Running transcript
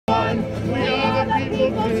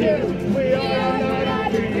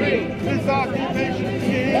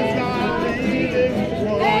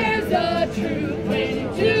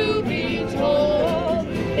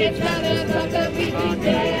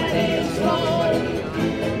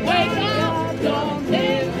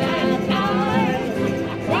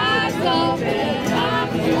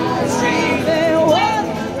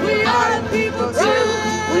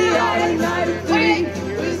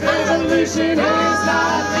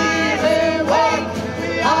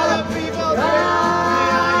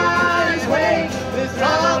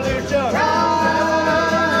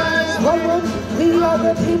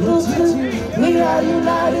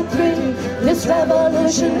This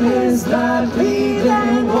revolution is not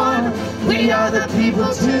leaving one. We are the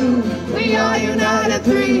people too. We are united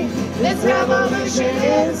three. This revolution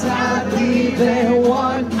is not leaving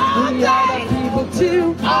one. We are the people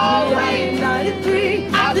too. We are united three.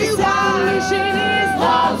 This revolution is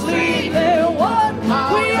not leaving one.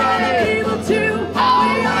 We are the people too.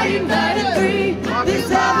 We are united three. This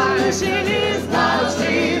revolution is not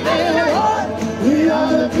leaving one. We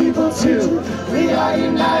are the people too. We are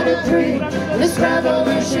united three. This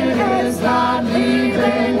revolution is not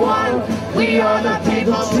leaving one. We are the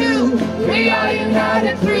people too. We are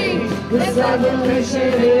united three. This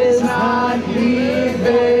revolution is not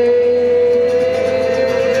leaving.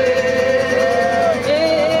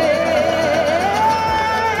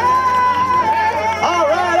 All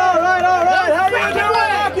right. How you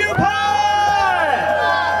doing, Occupy?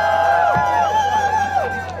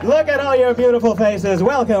 Look at all your beautiful faces.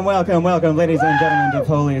 Welcome, ladies and gentlemen, to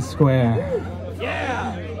Foley Square.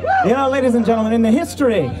 Yeah. You know, ladies and gentlemen, in the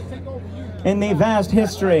vast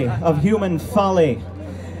history of human folly,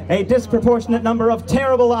 a disproportionate number of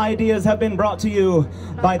terrible ideas have been brought to you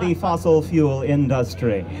by the fossil fuel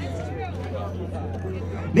industry.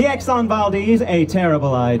 The Exxon Valdez, a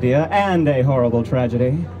terrible idea and a horrible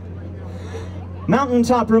tragedy.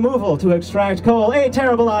 Mountaintop removal to extract coal, a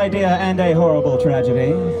terrible idea and a horrible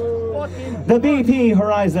tragedy. The BP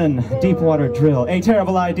Horizon deepwater drill, a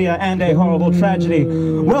terrible idea and a horrible tragedy.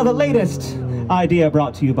 Well, the latest idea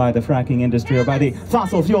brought to you by the fracking industry, or by the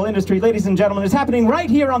fossil fuel industry, ladies and gentlemen, is happening right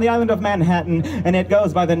here on the island of Manhattan, and it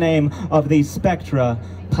goes by the name of the Spectra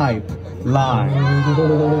Pipeline.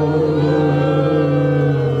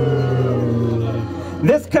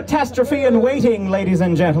 This catastrophe in waiting, ladies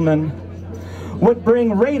and gentlemen, would bring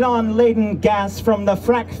radon-laden gas from the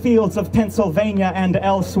frack fields of Pennsylvania and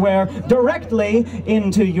elsewhere directly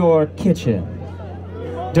into your kitchen.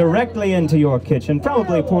 Directly into your kitchen,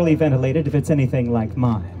 probably poorly ventilated if it's anything like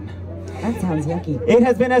mine. That sounds yucky. It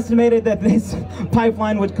has been estimated that this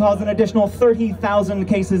pipeline would cause an additional 30,000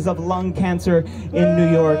 cases of lung cancer in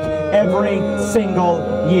New York every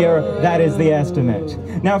single year. That is the estimate.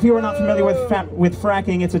 Now, if you are not familiar with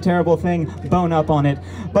fracking, it's a terrible thing. Bone up on it.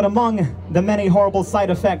 But among the many horrible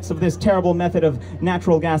side effects of this terrible method of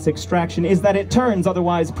natural gas extraction is that it turns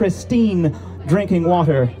otherwise pristine drinking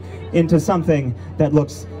water into something that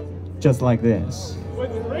looks just like this.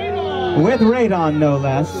 With radon, no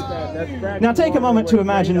less. Now take a moment to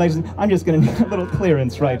imagine, ladies, I'm just going to need a little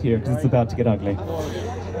clearance right here because it's about to get ugly.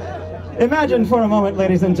 Imagine for a moment,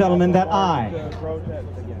 ladies and gentlemen, that I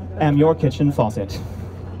am your kitchen faucet.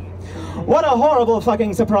 What a horrible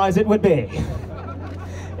fucking surprise it would be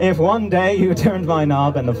if one day you turned my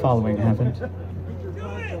knob and the following happened.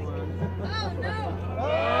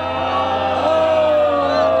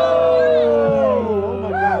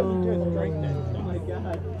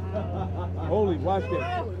 Holy, watch this. We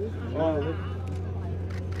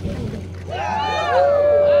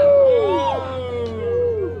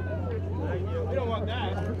don't want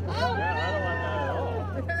that. Oh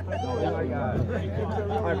my God.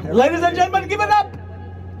 Ladies and gentlemen, give it up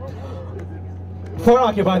for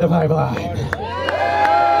Occupy the Pipeline.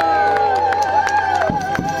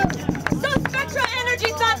 So Spectra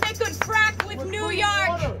Energy thought they could frack with New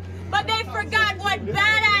York, but they forgot what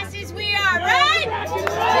badasses we are, right?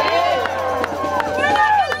 We're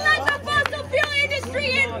not gonna let the fossil fuel industry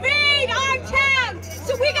invade our town.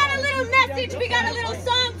 So we got a little message, we got a little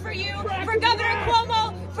song for you, for Governor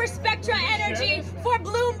Cuomo, for Spectra Energy, for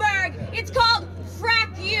Bloomberg. It's called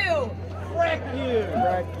Frack You. Frack you.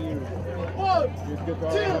 Frack you.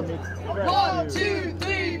 1, 2,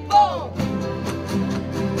 3, 4.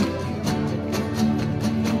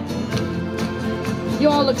 You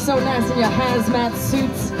all look so nice in your hazmat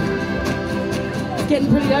suits. It's getting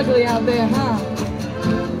pretty ugly out there, huh?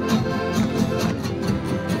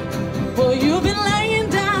 Well, you've been laying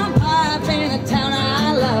down pipe in a town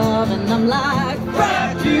I love, and I'm like,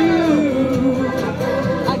 frack you.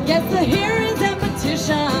 I guess the hearings and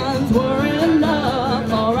petitions weren't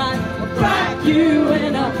enough, alright. Frack you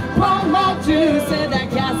in a promo too, said that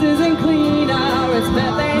gas isn't cleaner, it's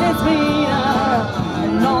methane, it's meaner,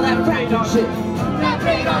 and all that fracking shit.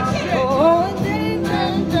 Oh,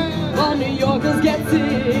 well, New Yorkers get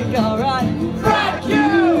sick, alright. Frack you.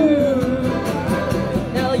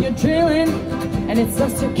 Now you're drilling, and it's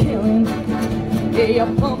just a killing. Yeah,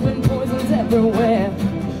 you're pumping poisons everywhere,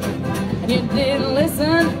 and you didn't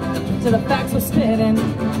listen to the facts we're spitting.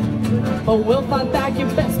 But we'll fight back, you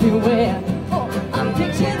best beware. Oh, I'm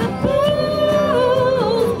ditching the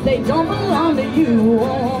fools, they don't belong to you.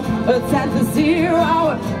 Earth's at the 0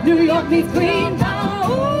 hour, New York needs clean power.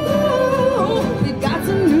 Ooh, we've got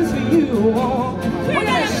some news for you.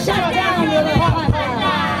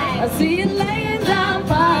 see you laying down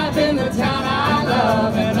pipe in the town I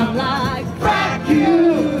love, and I'm like, frack you.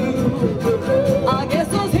 I guess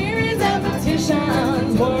those hearings and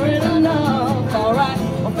petitions weren't enough. Alright,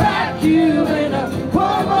 I'll frack you in a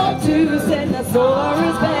Cuomo 2 said that solar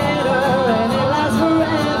is better and it lasts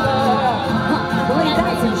forever. Well, ain't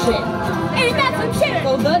that some shit? Ain't that some shit?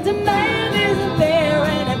 So the demand isn't there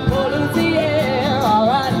and it pollutes the air.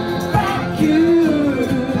 Alright, frack you.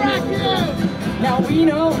 Frack you. Now we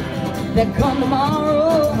know that come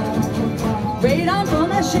tomorrow, radon from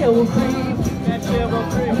that shell will creep That shit will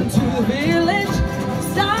creep. to the village,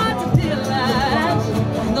 start to pillage.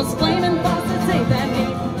 Those flaming faucets ain't that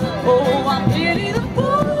neat. Oh, I pity the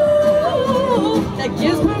fool that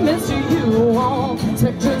gives permits to you on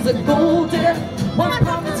sectors of gold digger. Watch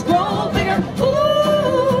profits grow bigger.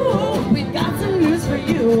 Ooh, we've got some news for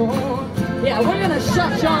you. Yeah, we're gonna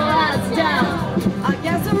shut your ass down. I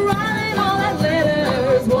guess I'm writing all that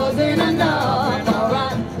letters wasn't enough.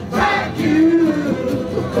 Alright, frack you.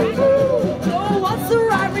 Oh, what's the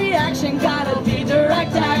right reaction? Gotta be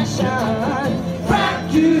direct action.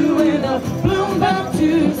 Frack you in a Bloomberg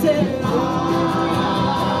Tuesday.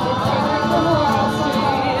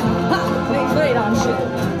 Great on shit.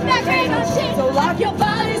 That great on shit. So lock your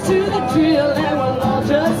bodies to the drill and we'll all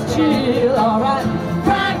just chill. Alright,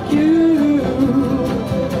 frack you.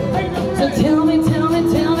 So tell me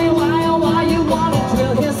why you wanna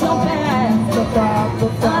drill here so bad.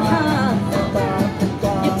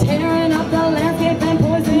 You're tearing up the landscape and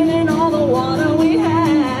poisoning all the water we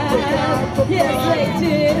had. Yes, they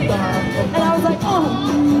did. And I was like, oh,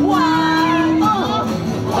 why? Oh,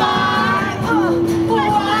 why? Oh,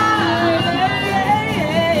 why?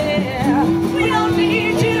 Yeah. We don't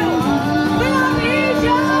need you. We don't need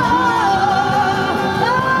you.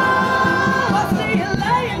 Oh, I see you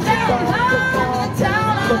laying down high in the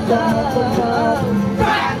town I love.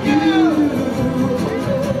 Frack you.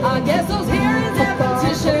 I guess those hearings and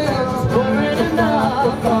petitions weren't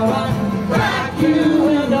enough. Alright, frack you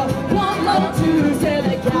in a Cuomo 2 said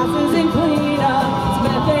that gas isn't clean up, it's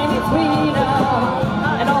methane, it's cleaner,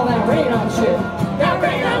 and all that radon shit. That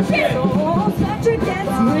radon shit. So Spectra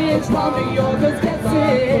gets rich while New Yorkers get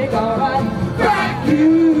sick. Alright,